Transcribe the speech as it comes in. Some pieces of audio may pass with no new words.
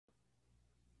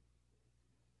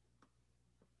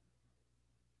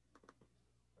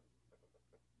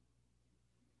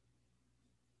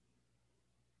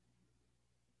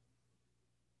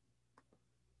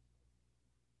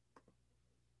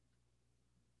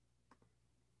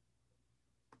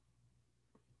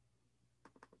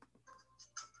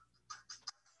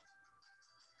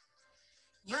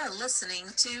listening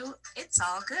to It's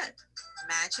All Good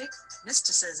Magic,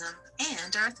 Mysticism,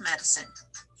 and Earth Medicine.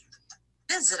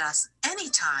 Visit us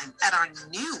anytime at our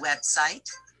new website,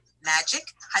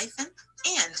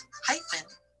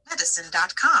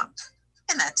 magic-and-medicine.com.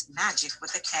 And that's magic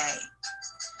with a K.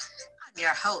 I'm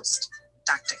your host,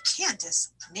 Dr.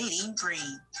 Candace Nadine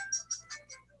Breen.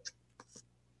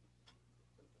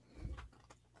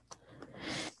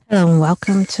 Hello and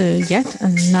welcome to yet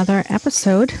another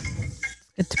episode.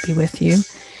 Good to be with you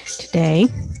today.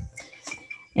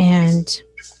 And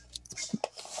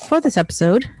for this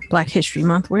episode, Black History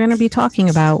Month, we're going to be talking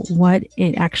about what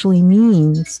it actually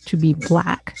means to be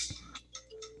Black.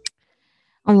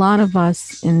 A lot of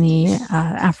us in the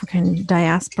African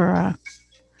diaspora,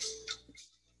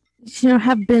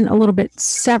 have been a little bit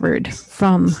severed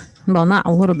from, well, not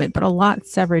a little bit, but a lot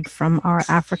severed from our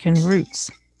African roots.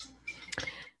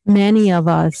 Many of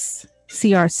us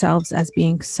see ourselves as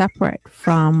being separate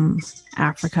from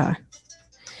Africa,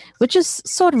 which is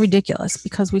sort of ridiculous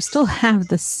because we still have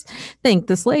this thing.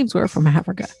 The slaves were from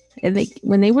Africa, and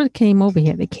when they came over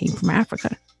here, they came from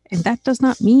Africa. And that does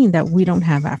not mean that we don't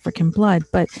have African blood,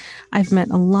 but I've met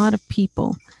a lot of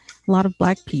people, a lot of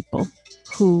Black people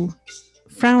who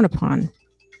frown upon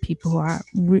people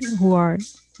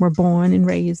were born and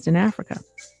raised in Africa.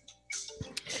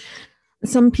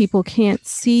 Some people can't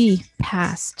see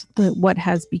past what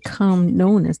has become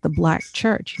known as the Black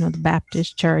church, the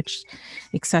Baptist church,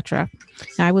 etc.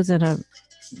 I was in a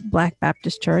Black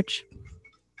Baptist church,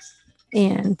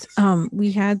 and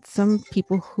we had some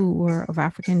people who were of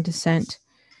African descent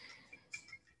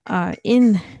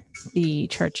in the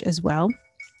church as well.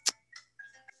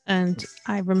 And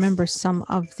I remember some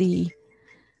of the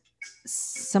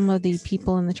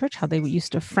people in the church, how they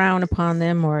used to frown upon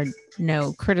them or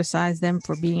criticize them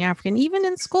for being African, even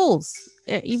in schools,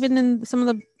 even in some of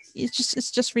the,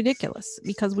 it's just ridiculous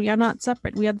because we are not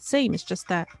separate. We are the same. It's just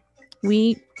that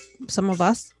some of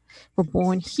us were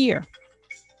born here,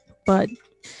 but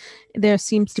there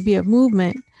seems to be a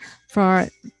movement for,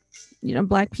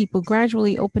 Black people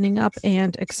gradually opening up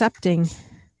and accepting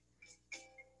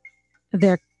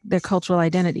their cultural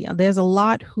identity. There's a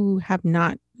lot who have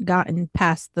not gotten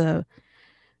past their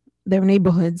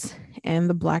neighborhoods and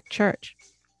the Black church.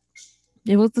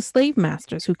 It was the slave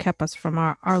masters who kept us from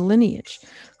our lineage,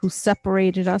 who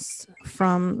separated us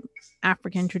from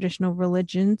African traditional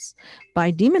religions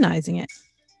by demonizing it.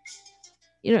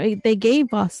 They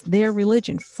gave us their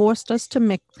religion, forced us to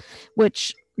mix,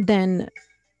 which then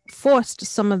forced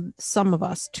some of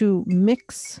us to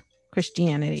mix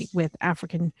Christianity with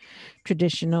African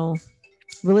traditional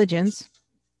religions,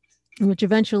 which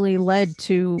eventually led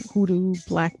to Hoodoo,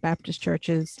 Black Baptist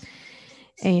churches,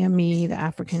 AME, the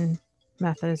African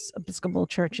Methodist Episcopal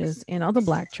churches, and other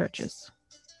Black churches.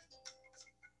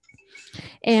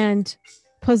 And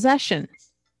possession,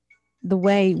 the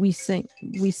way we say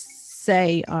the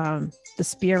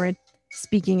Spirit,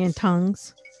 speaking in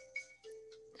tongues,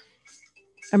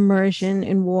 immersion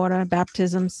in water,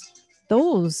 baptisms,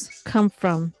 those come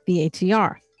from the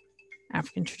ATR,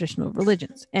 African traditional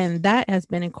religions. And that has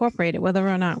been incorporated, whether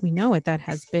or not we know it, that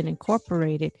has been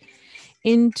incorporated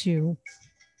into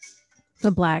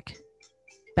the Black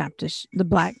Baptist, the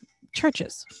Black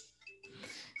churches.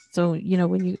 So,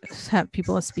 when you have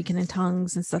people are speaking in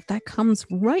tongues and stuff, that comes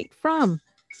right from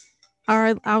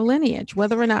our lineage,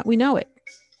 whether or not we know it.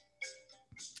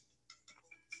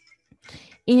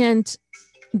 And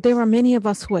there are many of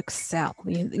us who excel.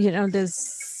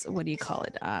 There's, what do you call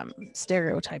it?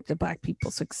 Stereotype that Black people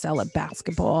excel at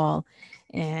basketball.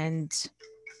 And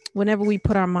whenever we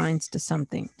put our minds to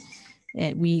something,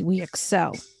 we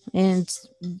excel. And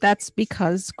that's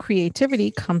because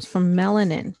creativity comes from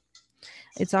melanin.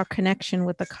 It's our connection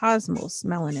with the cosmos,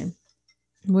 melanin.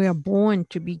 We are born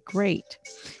to be great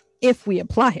if we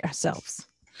apply ourselves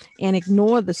and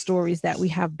ignore the stories that we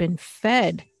have been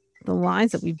fed, the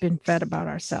lies that we've been fed about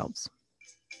ourselves.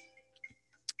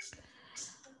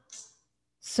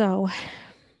 So,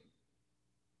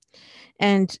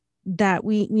 and that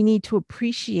we need to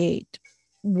appreciate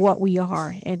what we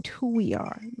are and who we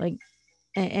are.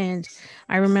 And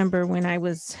I remember when I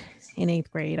was in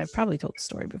 8th grade, I've probably told the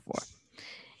story before,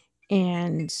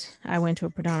 and I went to a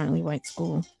predominantly white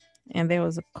school, and there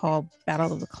was called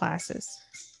Battle of the Classes.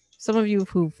 Some of you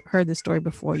who've heard the story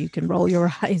before, you can roll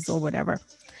your eyes or whatever,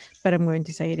 but I'm going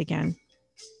to say it again.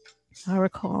 I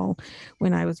recall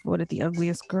when I was voted the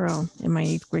ugliest girl in my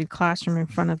 8th grade classroom in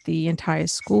front of the entire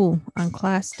school on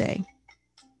class day.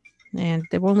 And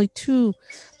there were only 2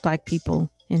 Black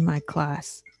people in my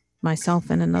class, myself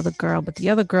and another girl. But the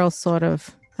other girl sort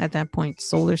of, at that point,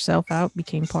 sold herself out,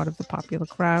 became part of the popular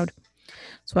crowd.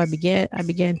 So I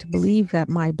began to believe that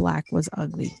my black was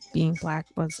ugly. Being black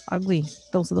was ugly.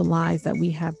 Those are the lies that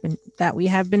we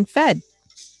have been fed,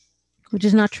 which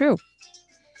is not true.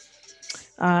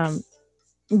 Um,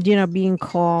 being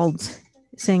called,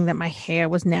 saying that my hair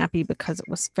was nappy because it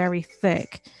was very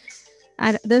thick.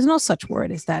 There's no such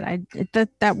word as that.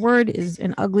 That word is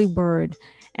an ugly word,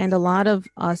 and a lot of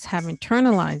us have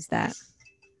internalized that.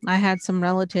 I had some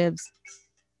relatives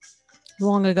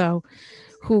long ago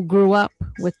who grew up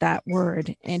with that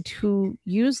word and who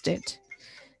used it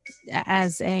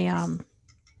as a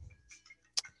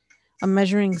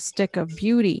measuring stick of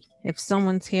beauty. If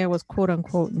someone's hair was quote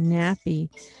unquote nappy,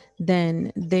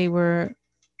 then they were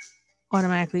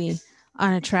automatically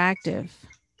unattractive.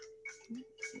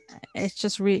 It's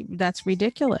just that's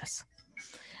ridiculous.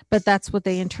 But that's what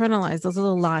they internalize. Those are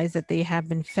the lies that they have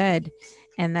been fed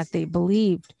and that they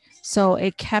believed. So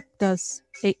it kept us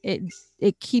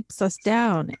it keeps us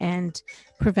down and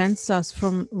prevents us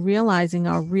from realizing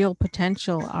our real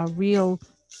potential, our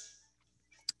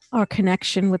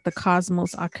connection with the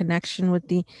cosmos, our connection with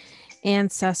the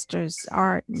ancestors,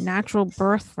 our natural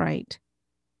birthright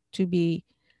to be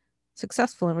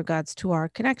successful in regards to our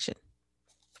connection.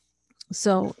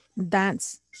 So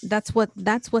that's what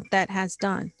that has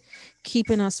done,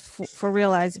 keeping us from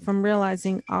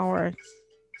realizing our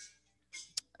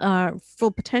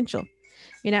full potential.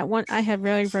 At one, I had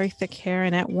very very thick hair,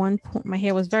 and at one point my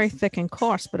hair was very thick and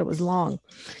coarse, but it was long.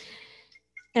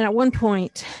 And at one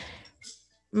point,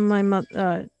 my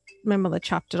mother. My mother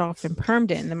chopped it off and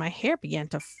permed it, and then my hair began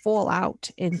to fall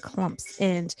out in clumps.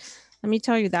 And let me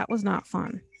tell you, that was not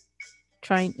fun.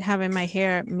 Trying having my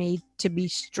hair made to be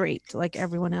straight like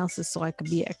everyone else's so I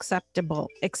could be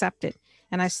accepted,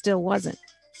 and I still wasn't.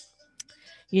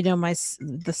 My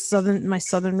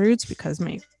southern roots, because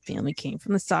my family came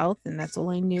from the south and that's all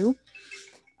I knew.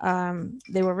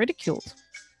 They were ridiculed.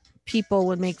 People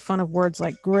would make fun of words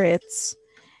like grits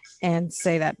and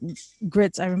say that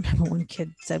grits. I remember one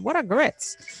kid said, "What are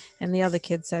grits?" And the other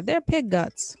kid said, "They're pig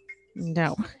guts."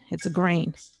 No, it's a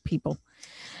grain, people.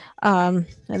 And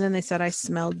then they said I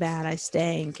smelled bad, I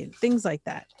stank, and things like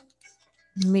that.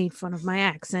 Made fun of my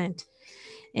accent.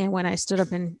 And when I stood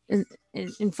up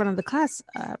in front of the class,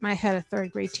 I had a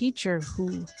third grade teacher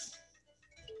who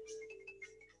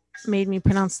made me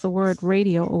pronounce the word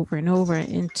radio over and over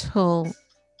until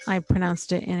I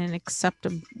pronounced it in an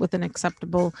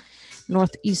acceptable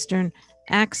northeastern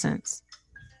accents.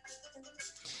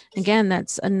 Again,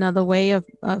 that's another way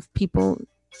of people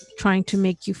trying to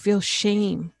make you feel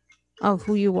shame of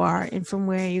who you are and from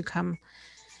where you come,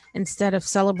 instead of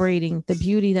celebrating the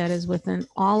beauty that is within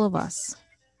all of us,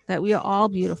 that we are all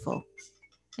beautiful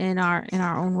in our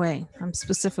own way. I'm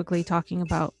specifically talking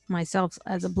about myself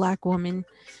as a black woman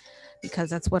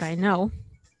because that's what I know.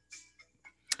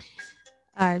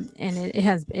 And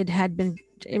it had been,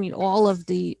 I mean, all of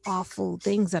the awful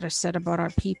things that are said about our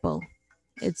people,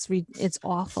 it's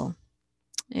awful.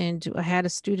 And I had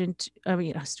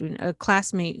a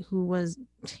classmate who was,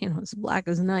 as black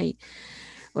as night.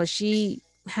 Well, she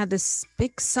had this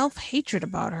big self hatred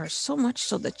about her, so much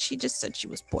so that she just said she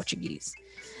was Portuguese.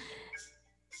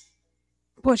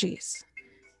 Portuguese.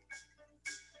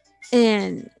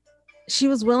 And she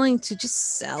was willing to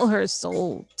just sell her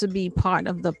soul to be part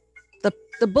of the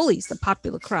bullies, the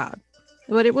popular crowd.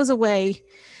 But it was a way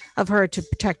of her to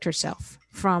protect herself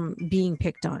from being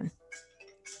picked on.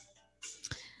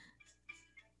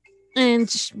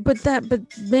 But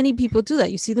many people do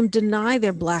that. You see them deny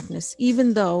their blackness,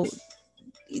 even though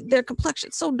their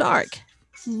complexion's so dark.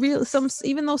 Real some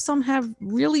Even though some have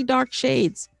really dark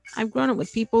shades. I've grown up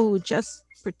with people who just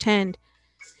pretend,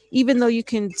 even though you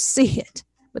can see it,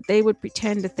 but they would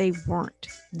pretend that they weren't.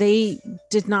 They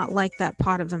did not like that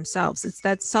part of themselves. It's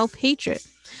that self hatred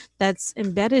that's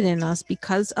embedded in us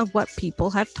because of what people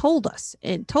have told us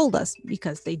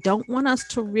because they don't want us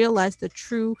to realize the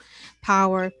true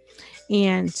power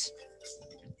and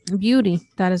beauty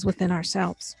that is within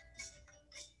ourselves.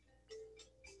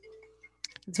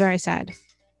 It's very sad.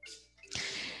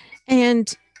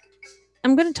 And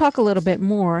I'm going to talk a little bit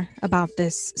more about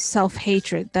this self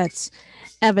hatred that's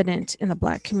evident in the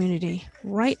Black community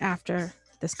right after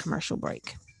this commercial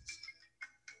break.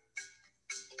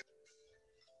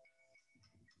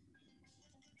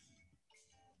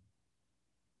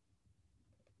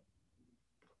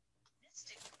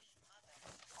 Mystic Queen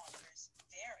Mother offers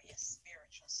various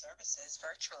spiritual services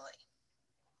virtually.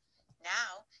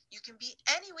 Now you can be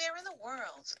anywhere in the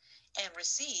world and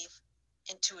receive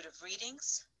intuitive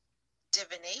readings,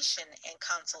 divination and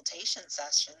consultation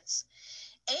sessions,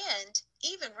 and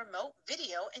even remote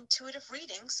video intuitive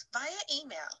readings via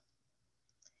email.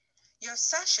 Your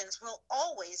sessions will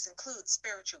always include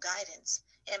spiritual guidance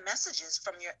and messages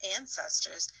from your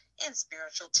ancestors and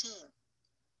spiritual team.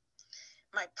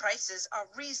 My prices are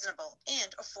reasonable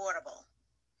and affordable.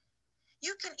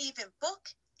 You can even book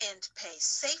and pay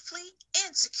safely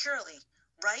and securely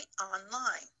right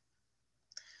online.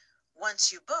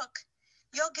 Once you book,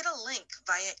 you'll get a link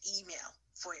via email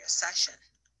for your session.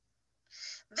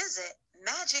 Visit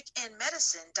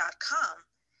magicandmedicine.com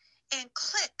and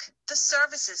click the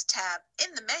Services tab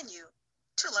in the menu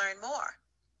to learn more.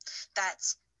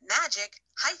 That's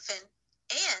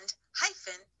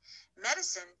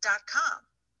magic-and-medicine.com.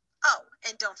 Oh,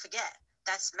 and don't forget,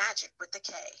 that's magic with the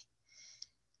K.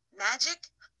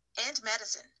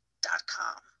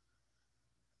 magicandmedicine.com.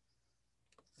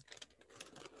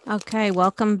 Okay,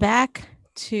 welcome back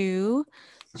to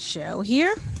the show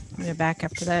here. We're back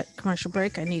after that commercial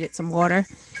break. I needed some water.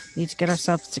 Need to get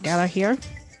ourselves together here.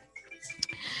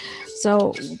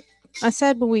 So I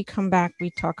said when we come back,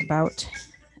 we talk about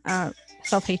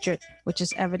self-hatred, which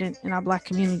is evident in our Black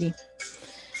community.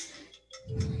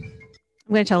 I'm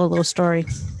going to tell a little story.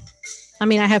 I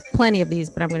mean, I have plenty of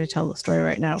these, but I'm going to tell the story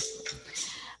right now.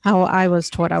 How I was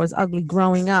taught I was ugly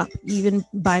growing up, even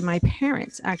by my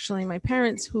parents. Actually, my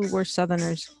parents, who were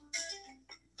Southerners,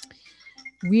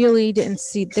 really didn't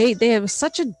see, they have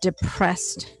such a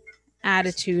depressed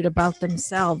attitude about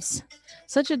themselves.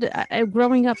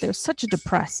 Growing up, there was such a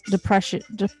depressed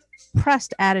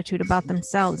attitude about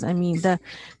themselves. I mean, the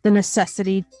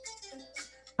necessity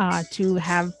to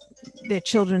have their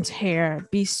children's hair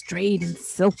be straight and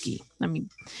silky. I mean,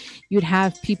 you'd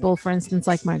have people, for instance,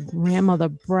 like my grandmother,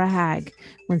 brag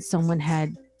when someone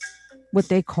had what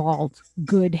they called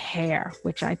good hair,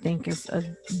 which I think is a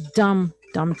dumb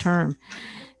term.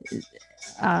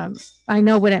 I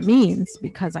know what it means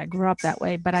because I grew up that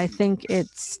way, but I think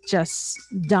it's just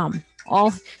dumb.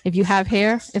 If you have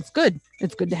hair, it's good.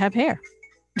 It's good to have hair.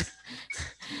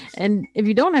 And if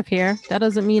you don't have hair, that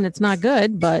doesn't mean it's not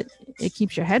good, but it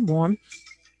keeps your head warm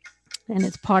and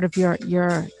it's part of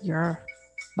your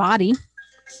body.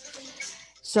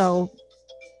 So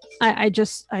I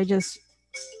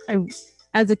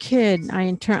as a kid,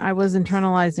 I was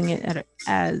internalizing it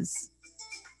as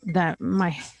that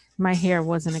my hair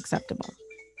wasn't acceptable.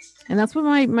 And that's what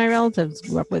my relatives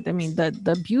grew up with. I mean,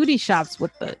 the beauty shops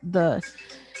with the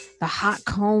hot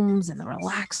combs and the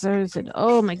relaxers, and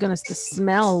oh my goodness, the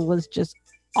smell was just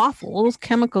awful. All those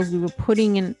chemicals we were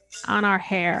putting in on our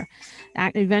hair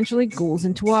that eventually goes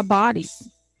into our bodies,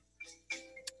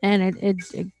 and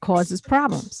it causes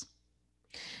problems.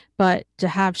 But to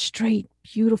have straight,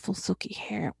 beautiful, silky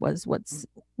hair was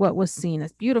what was seen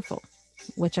as beautiful,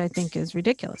 which I think is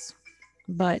ridiculous.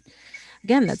 But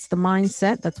again, that's the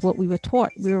mindset. That's what we were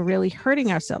taught. We were really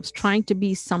hurting ourselves, trying to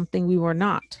be something we were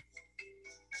not.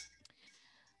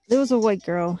 There was a white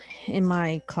girl in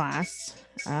my class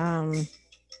when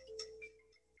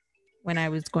I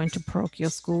was going to parochial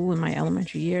school in my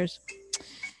elementary years,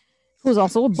 who was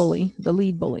also a bully, the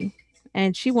lead bully.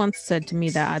 And she once said to me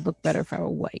that I'd look better if I were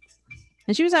white.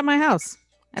 And she was at my house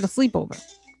at a sleepover.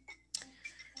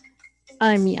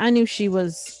 I mean, I knew she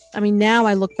was. I mean, now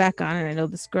I look back on it, I know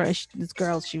this girl,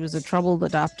 she was a troubled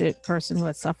adopted person who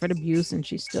had suffered abuse, and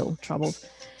she's still troubled.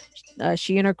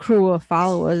 She and her crew of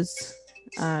followers,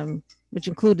 which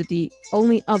included the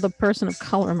only other person of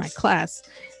color in my class,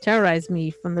 terrorized me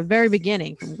from the very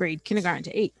beginning, from grade kindergarten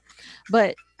to 8.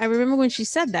 But I remember when she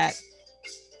said that,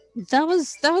 that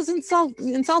was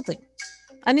insulting.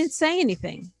 I didn't say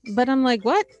anything, but I'm like,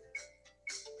 what?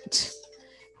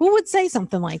 Who would say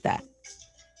something like that?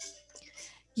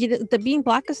 The being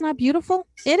Black is not beautiful.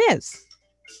 It is.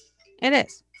 It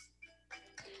is.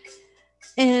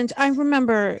 And I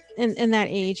remember in that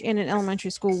age and in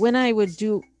elementary school when I would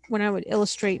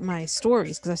illustrate my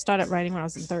stories, because I started writing when I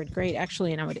was in 3rd grade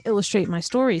actually, and I would illustrate my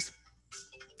stories.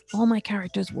 All my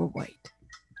characters were white.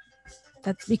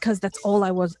 That's because that's all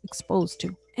I was exposed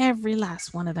to. Every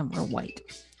last one of them were white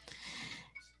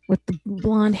with the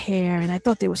blonde hair, and I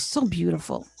thought they were so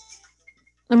beautiful.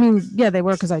 I mean, yeah, they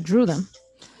were because I drew them,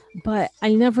 but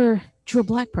I never drew a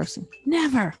Black person.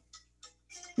 Never.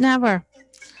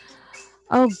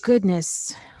 Oh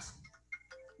goodness.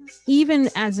 Even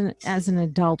as an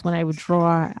adult, when I would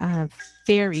draw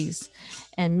fairies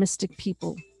and mystic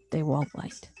people, they were all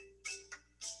white.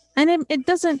 And it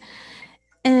doesn't.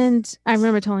 And I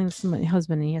remember telling this to my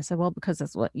husband, and he said, well, because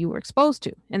that's what you were exposed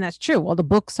to. And that's true. All the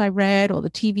books I read, all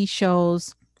the TV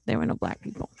shows, there were no Black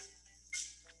people.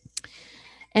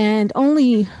 And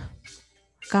only,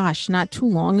 not too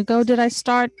long ago did I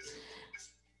start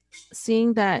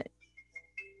seeing that.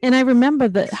 And I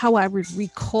remember how I would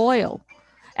recoil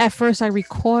At first, I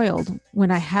recoiled when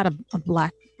I had a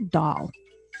black doll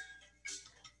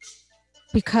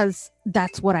because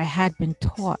that's what I had been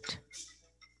taught.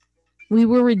 We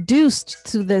were reduced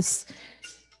to this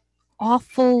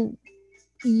awful,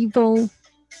 evil,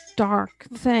 dark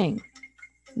thing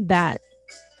that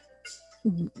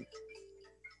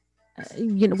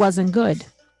wasn't good.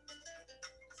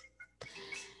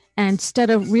 And instead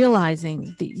of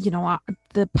realizing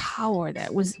the power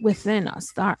that was within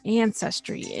us, our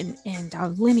ancestry and our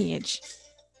lineage,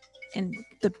 and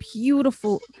the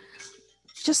beautiful,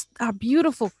 just our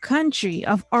beautiful country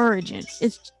of origin,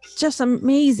 it's just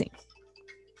amazing.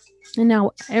 And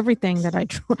now everything that I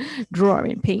draw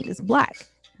and paint is black.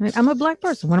 I'm a black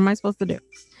person. What am I supposed to do?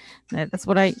 That's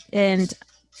what and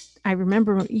I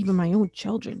remember even my own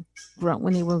children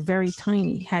when they were very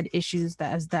tiny had issues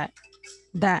that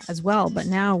as well. But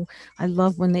now I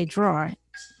love when they draw.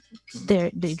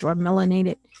 They draw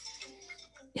heavily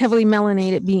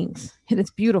melanated beings. And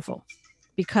it's beautiful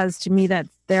because to me that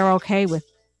they're okay with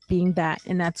being that,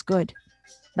 and that's good.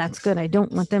 That's good. I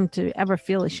don't want them to ever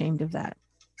feel ashamed of that.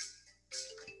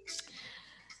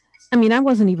 I mean, I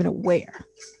wasn't even aware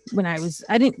when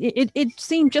it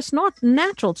seemed just not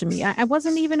natural to me. I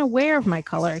wasn't even aware of my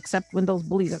color, except when those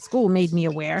bullies at school made me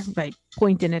aware by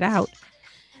pointing it out.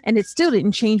 And it still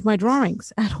didn't change my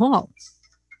drawings at all.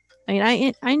 I mean,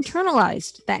 I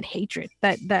internalized that hatred,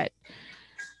 that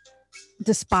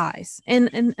despise.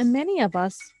 And many of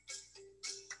us,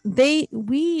 many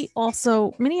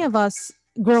of us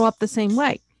grow up the same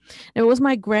way. It was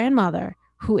my grandmother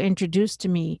who introduced to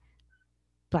me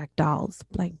black dolls,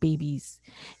 black babies,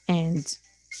 and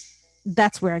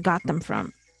that's where I got them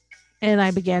from. And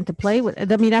I began to play with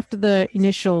it. I mean, after the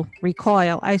initial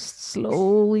recoil, I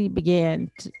slowly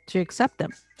began to accept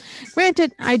them.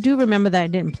 Granted, I do remember that I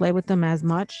didn't play with them as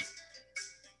much,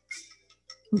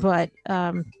 but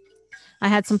I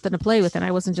had something to play with, and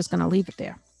I wasn't just going to leave it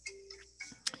there.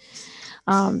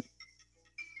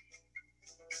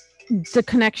 The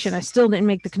connection, I still didn't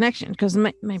make the connection because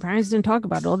my parents didn't talk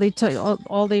about it.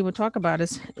 All they would talk about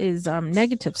is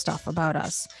negative stuff about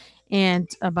us and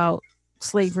about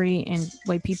slavery and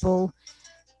white people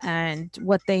and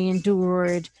what they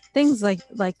endured, things like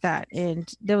that. And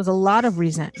there was a lot of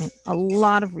resentment,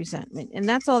 and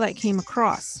that's all that came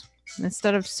across.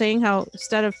 Instead of saying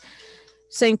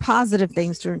positive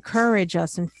things to encourage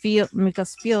us and make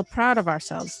us feel proud of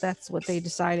ourselves, that's what they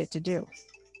decided to do.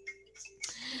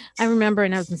 I remember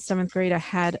when I was in 7th grade, I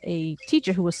had a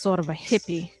teacher who was sort of a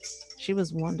hippie. She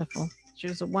was wonderful. She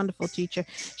was a wonderful teacher.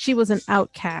 She was an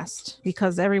outcast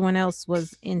because everyone else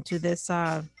was into this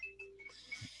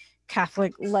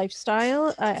Catholic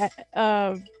lifestyle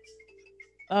of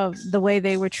the way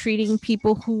they were treating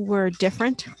people who were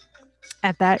different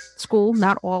at that school.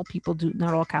 Not all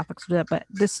Catholics do that, but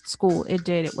this school, it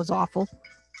did. It was awful.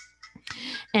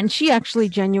 And she actually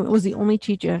was the only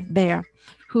teacher there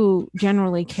who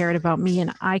generally cared about me,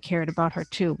 and I cared about her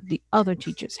too. The other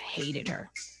teachers hated her.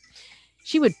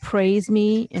 She would praise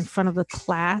me in front of the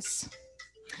class,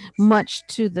 much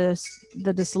to the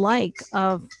dislike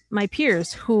of my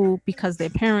peers who, because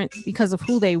of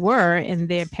who they were and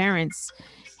their parents'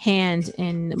 hand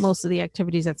in most of the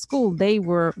activities at school, they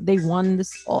won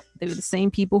this. They were the same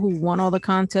people who won all the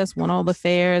contests, won all the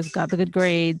fairs, got the good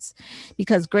grades,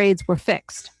 because grades were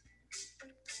fixed.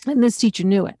 And this teacher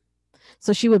knew it.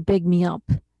 So she would big me up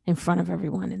in front of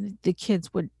everyone, and the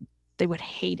kids would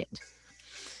hate it.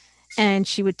 And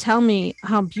she would tell me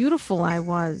how beautiful I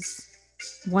was.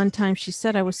 One time she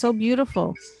said I was so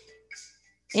beautiful.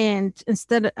 And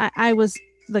instead, I was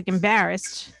like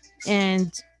embarrassed.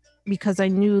 And because I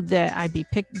knew that I'd be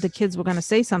picked, the kids were going to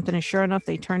say something. And sure enough,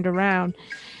 they turned around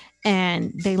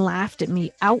and they laughed at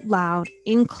me out loud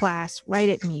in class, right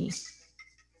at me.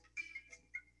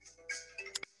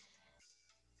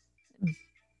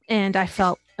 And I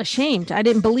felt ashamed. I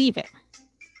didn't believe it.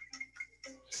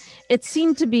 It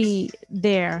seemed to be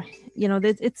there,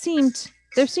 there seemed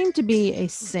to be a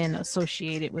sin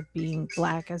associated with being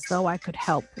black, as though I could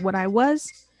help what I was.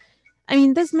 I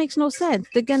mean, this makes no sense.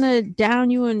 They're going to down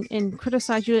you and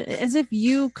criticize you as if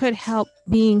you could help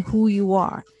being who you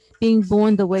are, being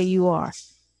born the way you are,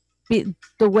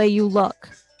 the way you look.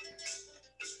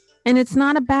 And it's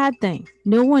not a bad thing.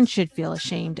 No one should feel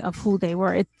ashamed of who they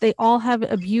were. They all have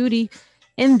a beauty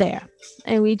in there,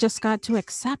 and we just got to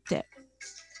accept it.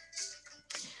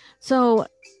 So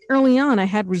early on, I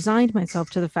had resigned myself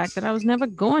to the fact that I was never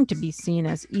going to be seen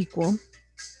as equal,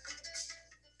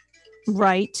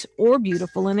 right, or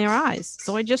beautiful in their eyes.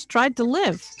 So I just tried to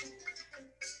live,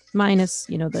 minus,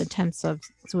 the attempts of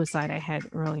suicide I had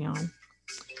early on,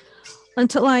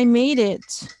 until I made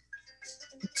it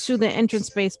to the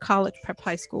entrance-based college prep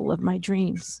high school of my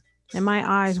dreams. And my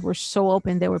eyes were so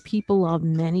open. There were people of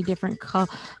many different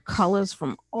colors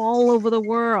from all over the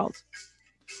world.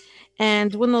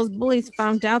 And when those bullies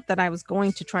found out that I was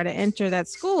going to try to enter that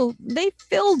school, they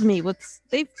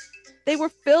were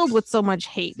filled with so much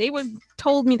hate. They were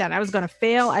told me that I was going to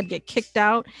fail, I'd get kicked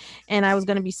out, and I was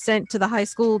going to be sent to the high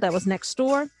school that was next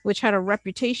door, which had a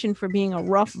reputation for being a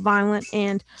rough, violent,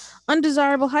 and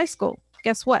undesirable high school.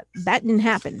 Guess what? That didn't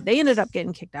happen. They ended up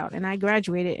getting kicked out, and I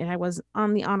graduated, and I was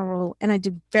on the honor roll, and I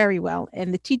did very well.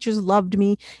 And the teachers loved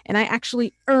me, and I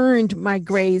actually earned my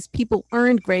grades. People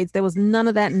earned grades. There was none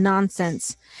of that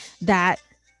nonsense that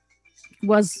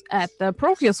was at the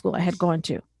parochial school I had gone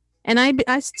to. And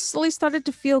I slowly started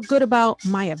to feel good about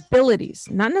my abilities,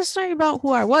 not necessarily about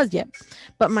who I was yet,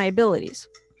 but my abilities.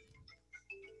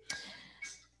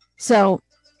 So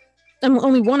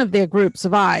only one of their group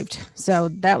survived. So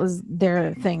that was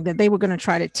their thing, that they were going to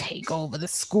try to take over the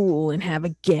school and have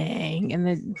a gang.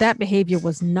 And that behavior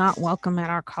was not welcome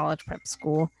at our college prep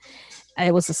school.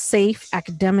 It was a safe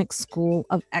academic school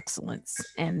of excellence,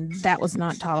 and that was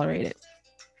not tolerated.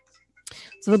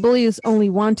 So the bullies only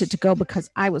wanted to go because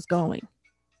I was going,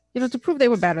 to prove they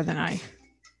were better than I.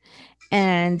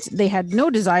 And they had no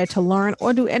desire to learn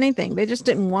or do anything. They just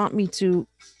didn't want me to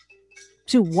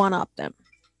one up them.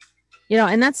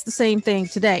 And that's the same thing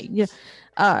today.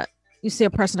 You see a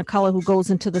person of color who goes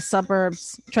into the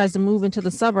suburbs, tries to move into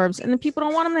the suburbs, and the people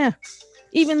don't want them there,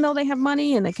 even though they have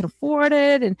money and they can afford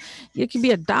it. And you can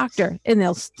be a doctor, and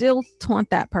they'll still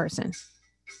taunt that person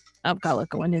of color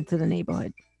going into the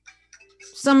neighborhood.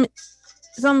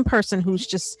 Some person who's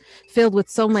just filled with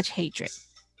so much hatred.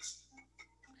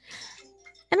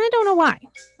 And I don't know why.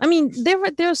 I mean,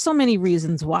 there are so many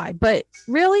reasons why, but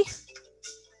really,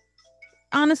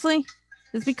 honestly,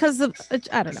 it's because of,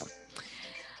 I don't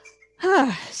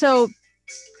know. So,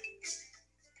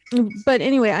 but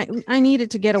anyway, I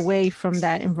needed to get away from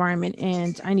that environment,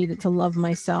 and I needed to love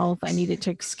myself. I needed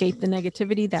to escape the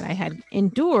negativity that I had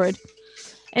endured.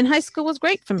 And high school was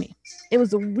great for me. It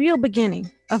was the real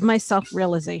beginning of my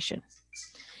self-realization.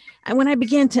 And when I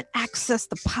began to access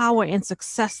the power and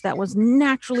success that was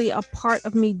naturally a part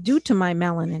of me due to my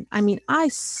melanin, I mean, I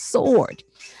soared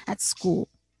at school.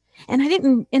 And I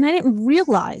didn't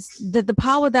realize that the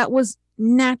power that was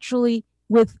naturally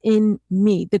within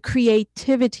me, the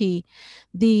creativity,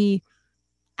 the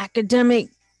academic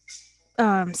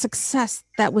success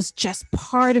that was just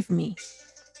part of me.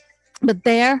 But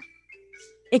there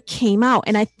it came out.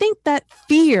 And I think that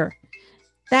fear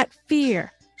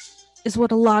is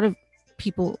what a lot of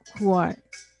people who are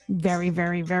very,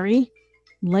 very, very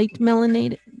light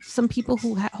melanated, some people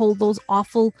who hold those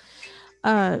awful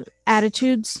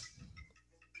attitudes,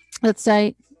 let's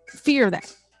say, fear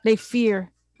that. They fear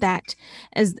that,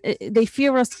 as they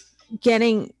fear us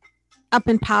getting up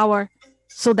in power,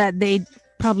 so that they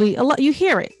probably, a lot, you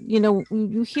hear it,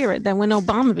 you hear it, that when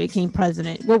Obama became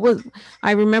president,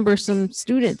 I remember some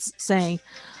students saying,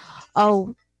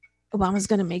 oh, Obama's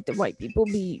going to make the white people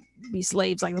be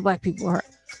slaves like the black people are.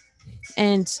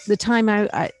 And the time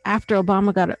after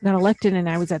Obama got elected, and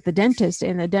I was at the dentist,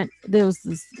 and there was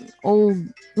this old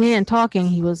man talking.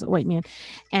 He was a white man,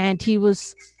 and he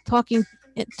was talking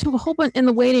to a whole bunch in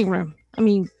the waiting room. I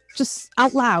mean, just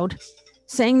out loud,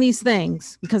 saying these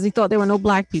things because he thought there were no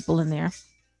black people in there,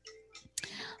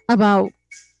 about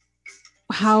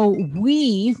how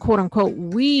we, quote unquote,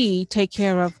 we take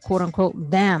care of, quote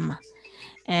unquote, them.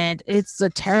 And it's a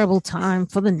terrible time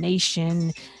for the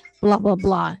nation, blah, blah,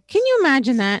 blah. Can you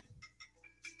imagine that?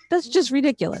 That's just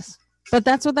ridiculous. But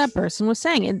that's what that person was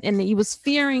saying. And he was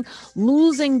fearing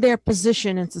losing their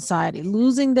position in society,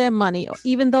 losing their money,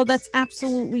 even though that's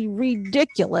absolutely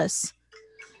ridiculous.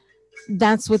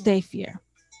 That's what they fear.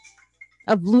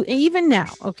 Even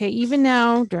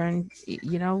now, during,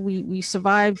 we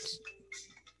survived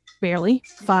barely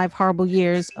 5 horrible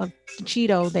years of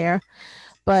Cheeto there.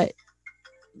 But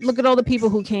look at all the people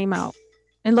who came out,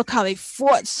 and look how they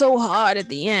fought so hard at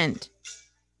the end,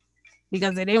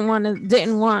 because they didn't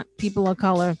want people of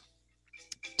color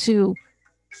to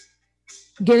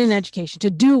get an education, to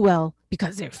do well,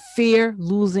 because they fear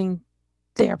losing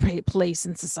their place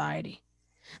in society.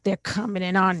 They're coming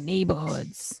in our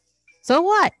neighborhoods. So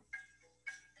what?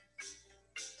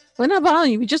 We're not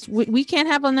bothering you. We can't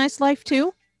have a nice life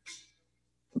too.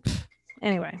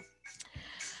 Anyway,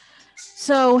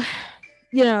 so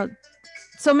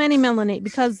so many melanated,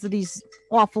 because of these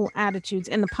awful attitudes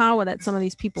and the power that some of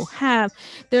these people have,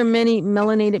 there are many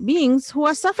melanated beings who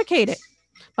are suffocated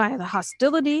by the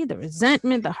hostility, the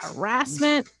resentment, the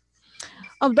harassment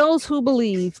of those who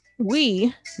believe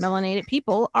we, melanated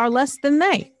people, are less than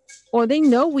they. or they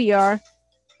know we are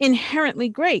inherently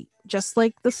great, just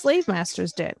like the slave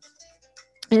masters did,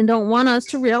 and don't want us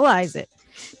to realize it,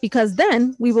 because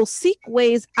then we will seek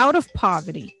ways out of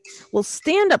poverty, will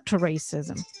stand up to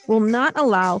racism, will not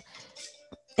allow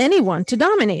anyone to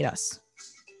dominate us.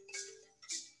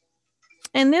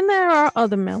 And then there are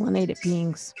other melanated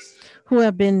beings who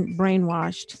have been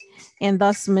brainwashed and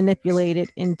thus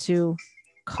manipulated into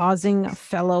causing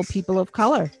fellow people of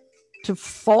color to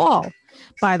fall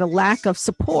by the lack of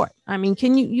support. I mean,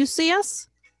 can you see us?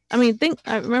 I mean,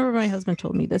 I remember my husband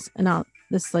told me this, and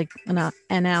this like an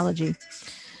analogy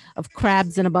of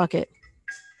crabs in a bucket.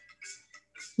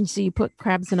 You see, you put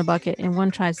crabs in a bucket and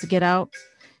one tries to get out.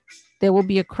 There will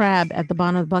be a crab at the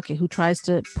bottom of the bucket who tries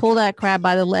to pull that crab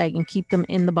by the leg and keep them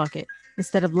in the bucket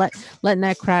instead of letting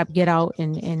that crab get out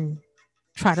and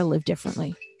try to live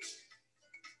differently.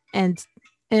 And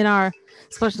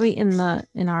especially in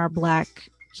our Black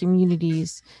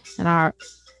communities,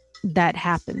 that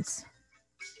happens.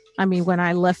 I mean, when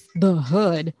I left the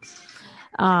hood,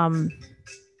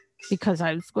 because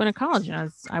I was going to college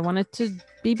and I wanted to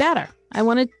be better. I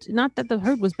wanted not that the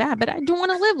hood was bad, but I don't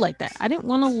want to live like that. I didn't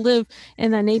want to live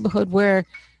in that neighborhood where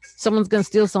someone's going to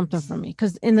steal something from me.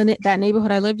 Because in that neighborhood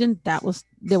I lived in,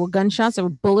 there were gunshots, there were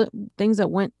bullet things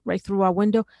that went right through our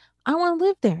window. I don't want to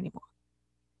live there anymore.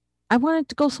 I wanted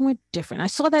to go somewhere different. I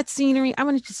saw that scenery. I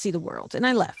wanted to see the world, and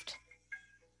I left.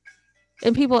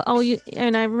 And people,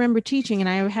 and I remember teaching,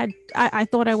 and I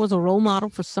thought I was a role model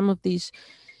for some of these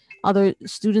other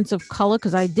students of color,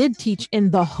 because I did teach in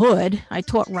the hood. I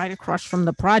taught right across from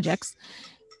the projects.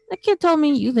 The kid told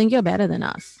me, "You think you're better than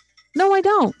us?" No, I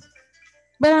don't.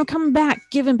 But I'm coming back,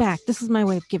 giving back. This is my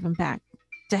way of giving back,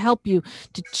 to help you,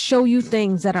 to show you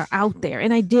things that are out there.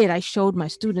 And I did. I showed my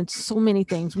students so many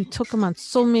things. We took them on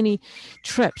so many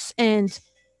trips. And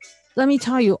let me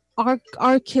tell you,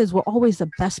 our kids were always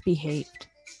the best behaved.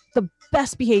 The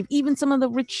best behaved. Even some of the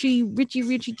richie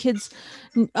kids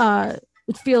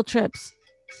with field trips,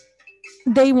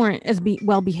 they weren't as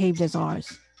well behaved as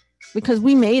ours, because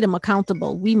we made them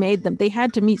accountable. We made them. They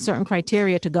had to meet certain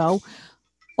criteria to go,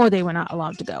 or they were not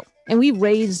allowed to go. And we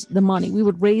raised the money. We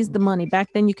would raise the money. Back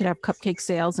then you could have cupcake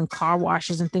sales and car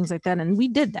washes and things like that. And we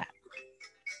did that.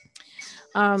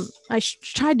 I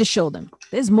tried to show them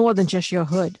there's more than just your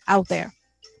hood out there,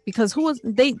 because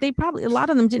they probably, a lot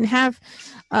of them didn't have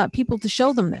people to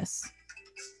show them this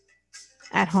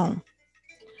at home.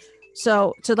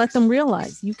 So to let them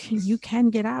realize you can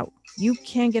get out. You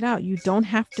can get out. You don't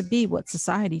have to be what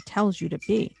society tells you to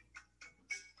be.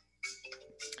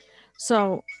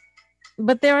 So,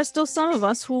 but there are still some of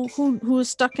us who are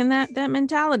stuck in that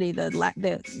mentality.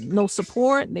 There's no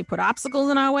support. They put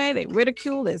obstacles in our way. They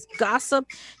ridicule. There's gossip,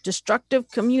 destructive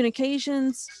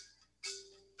communications.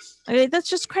 I mean, that's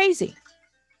just crazy.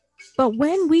 But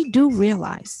when we do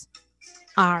realize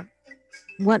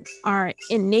what our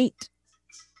innate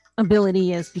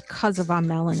ability is because of our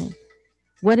melanin,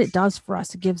 what it does for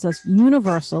us, it gives us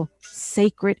universal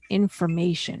sacred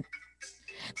information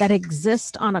that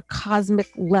exists on a cosmic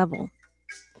level,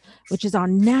 which is our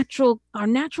natural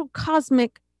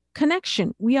cosmic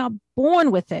connection. We are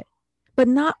born with it, but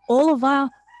not all of I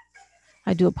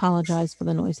do apologize for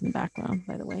the noise in the background,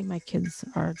 by the way. My kids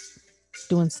are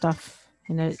doing stuff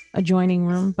in an adjoining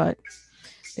room, but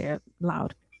they're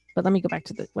loud. But let me go back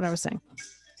to what I was saying.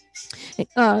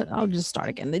 I'll just start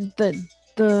again.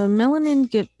 The melanin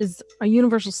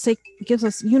gives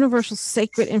us universal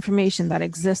sacred information that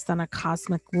exists on a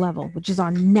cosmic level, which is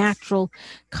our natural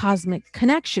cosmic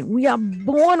connection. We are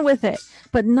born with it,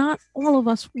 but not all of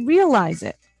us realize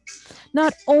it.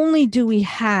 Not only do we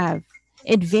have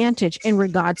advantage in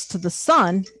regards to the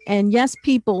sun, and yes,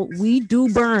 people, we do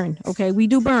burn. Okay, we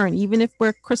do burn. Even if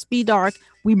we're crispy dark,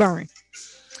 we burn.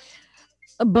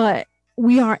 But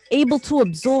we are able to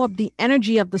absorb the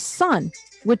energy of the sun,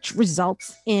 which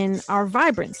results in our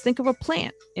vibrance. Think of a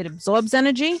plant. It absorbs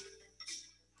energy,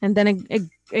 and then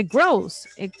it grows.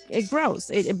 It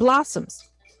grows. It blossoms.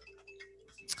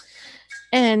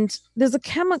 And there's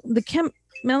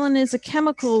melanin is a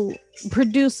chemical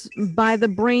produced by the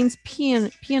brain's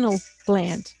pineal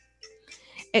gland.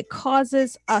 It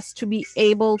causes us to be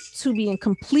able to be in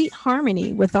complete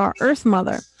harmony with our Earth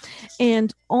Mother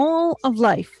and all of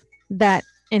life that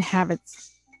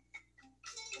inhabits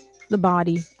the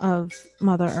body of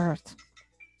Mother Earth.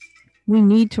 We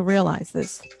need to realize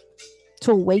this,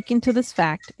 to awaken to this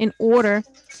fact in order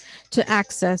to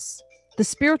access the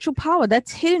spiritual power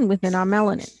that's hidden within our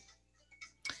melanin.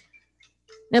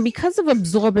 Now, because of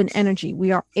absorbent energy,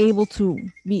 we are able to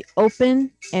be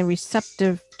open and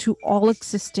receptive to all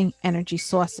existing energy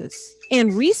sources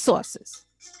and resources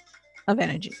of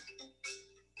energy.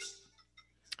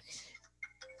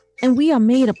 And we are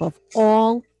made up of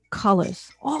all colors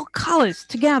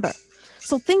together.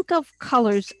 So think of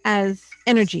colors as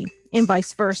energy and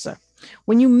vice versa.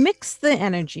 When you mix the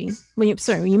energy, when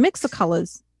you mix the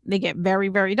colors, they get very,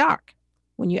 very dark.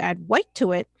 When you add white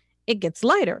to it, it gets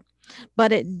lighter.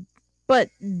 But it but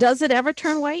does it ever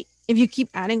turn white if you keep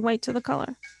adding white to the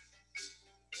color?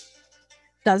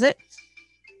 Does it?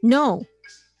 No.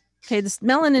 Okay, this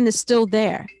melanin is still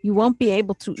there. You won't be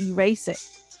able to erase it.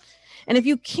 And if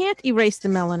you can't erase the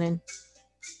melanin,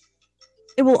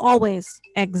 it will always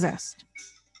exist.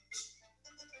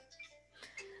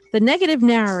 The negative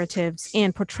narratives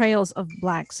and portrayals of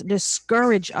Blacks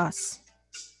discourage us,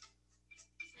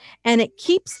 and it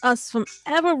keeps us from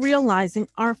ever realizing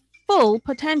our full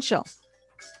potential.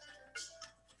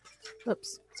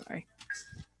 Oops, sorry.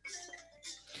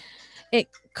 It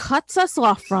cuts us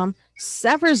off from,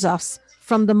 severs us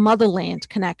from the motherland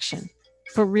connection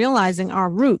for realizing our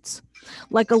roots,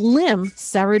 like a limb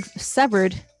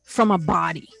severed from a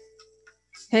body.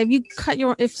 Okay,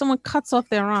 if someone cuts off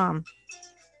their arm,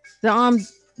 the arm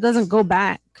doesn't go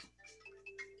back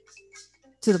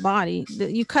to the body.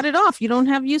 You cut it off. You don't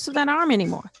have use of that arm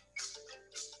anymore.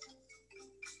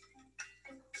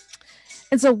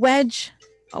 It's a wedge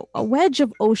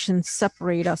of oceans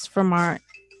separate us from our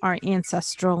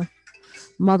ancestral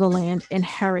motherland and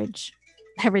heritage.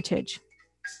 I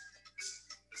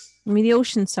mean, the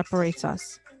ocean separates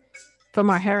us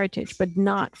from our heritage, but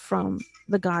not from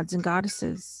the gods and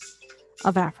goddesses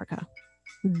of Africa.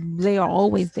 They are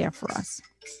always there for us.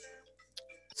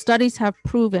 Studies have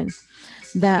proven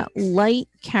that light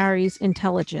carries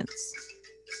intelligence.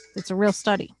 It's a real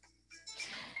study.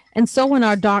 And so when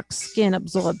our dark skin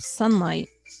absorbs sunlight,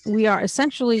 we are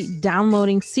essentially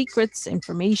downloading secrets,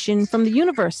 information from the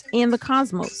universe and the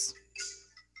cosmos.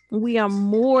 We are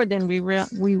more than we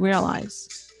realize.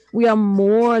 We are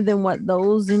more than what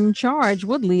those in charge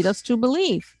would lead us to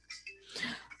believe.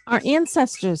 Our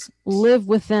ancestors live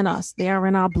within us. They are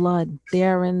in our blood. They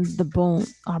are in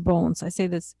our bones. I say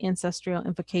this ancestral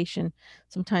invocation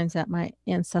sometimes at my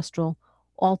ancestral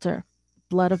altar.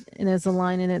 And there's a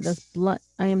line in it that's blood.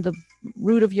 I am the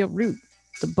root of your root,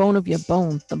 the bone of your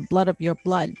bone, the blood of your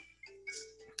blood.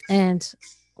 And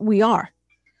we are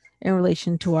in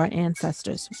relation to our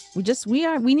ancestors.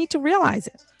 We need to realize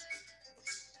it,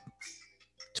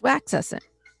 to access it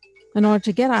in order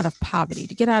to get out of poverty,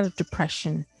 to get out of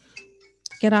depression,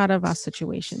 get out of our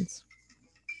situations.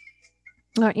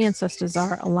 Our ancestors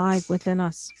are alive within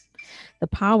us. The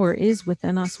power is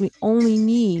within us. We only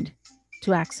need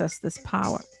to access this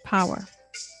power.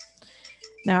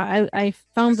 Now, I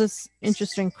found this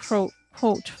interesting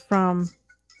quote from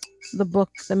the book,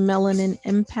 The Melanin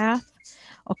Empath,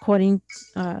 according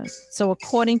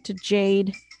to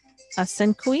Jade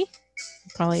Asenkui,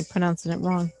 probably pronouncing it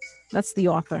wrong. That's the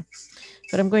author.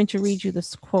 But I'm going to read you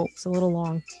this quote. It's a little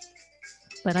long.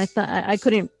 But I thought I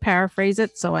couldn't paraphrase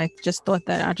it, so I just thought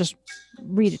that I'll just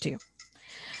read it to you.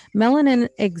 Melanin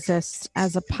exists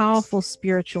as a powerful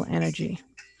spiritual energy.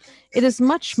 It is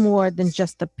much more than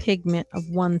just a pigment of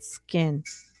one's skin.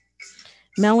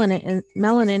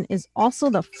 Melanin is also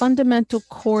the fundamental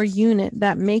core unit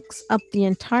that makes up the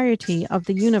entirety of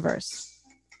the universe.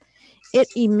 It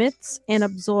emits and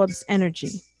absorbs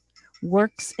energy,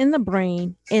 works in the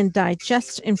brain, and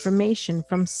digests information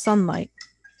from sunlight.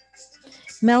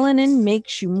 Melanin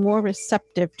makes you more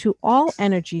receptive to all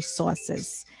energy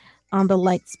sources on the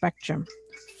light spectrum,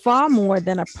 far more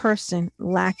than a person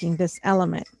lacking this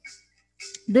element.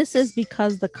 This is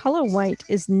because the color white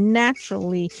is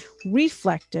naturally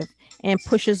reflective and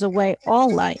pushes away all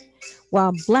light,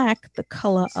 while black, the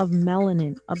color of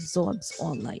melanin, absorbs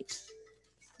all light.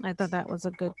 I thought that was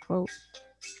a good quote.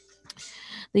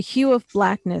 The hue of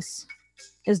blackness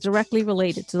is directly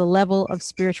related to the level of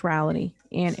spirituality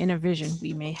and inner vision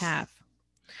we may have.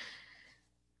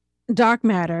 Dark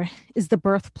matter is the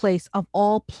birthplace of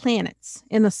all planets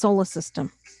in the solar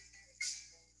system,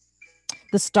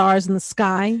 the stars in the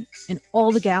sky, and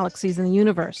all the galaxies in the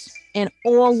universe, and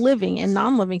all living and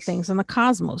non-living things in the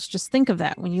cosmos. Just think of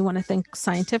that when you want to think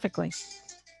scientifically.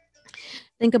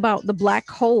 Think about the black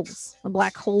holes. The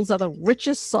black holes are the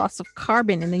richest source of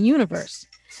carbon in the universe,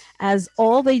 as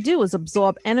all they do is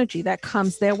absorb energy that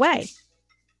comes their way.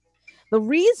 The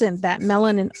reason that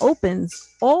melanin opens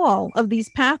all of these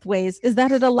pathways is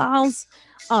that it allows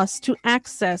us to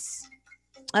access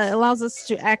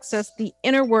the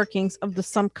inner workings of the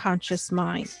subconscious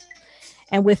mind.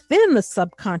 And within the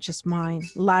subconscious mind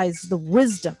lies the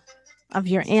wisdom of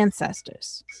your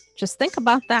ancestors. Just think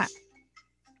about that.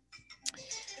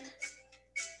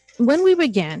 When we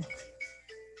begin,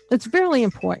 it's really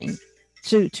important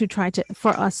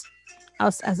for us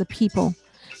us as a people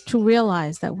to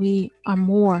realize that we are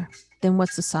more than what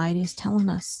society is telling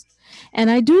us.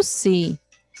 And I do see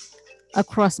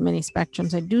across many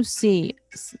spectrums, I do see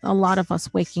a lot of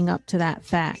us waking up to that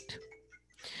fact.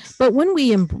 But when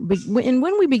we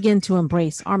begin to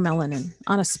embrace our melanin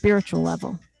on a spiritual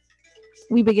level,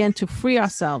 we begin to free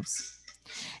ourselves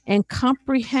and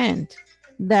comprehend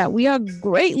that we are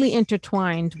greatly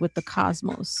intertwined with the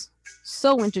cosmos.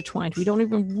 So intertwined, we don't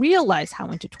even realize how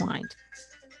intertwined.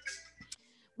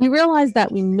 We realize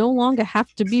that we no longer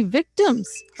have to be victims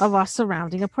of our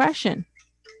surrounding oppression.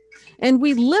 And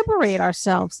we liberate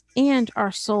ourselves and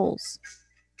our souls.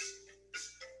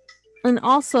 And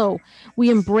also, we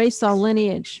embrace our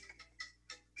lineage,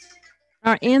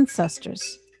 our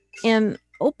ancestors, and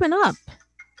open up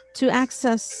to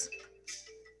access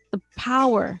the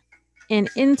power and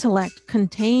intellect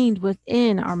contained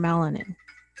within our melanin.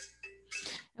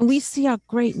 And we see our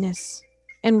greatness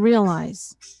and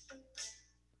realize,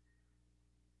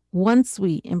 once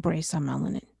we embrace our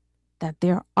melanin, that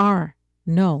there are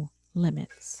no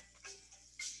limits.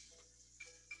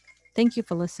 Thank you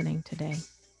for listening today.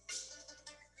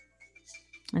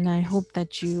 And I hope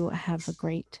that you have a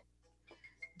great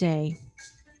day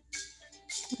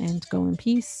and go in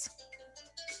peace.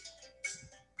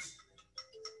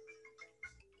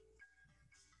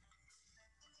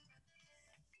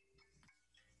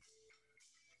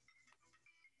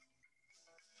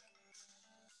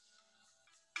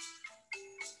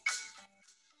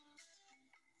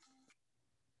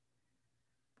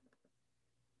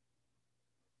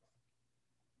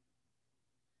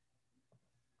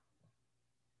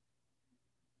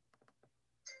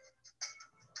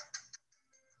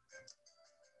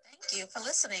 Thank you for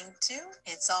listening to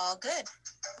It's All Good,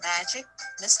 Magic,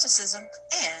 Mysticism,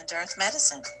 and Earth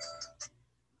Medicine.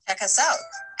 Check us out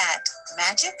at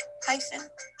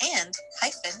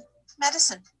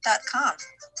magic-and-medicine.com.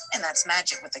 And that's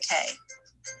magic with a K.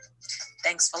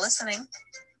 Thanks for listening.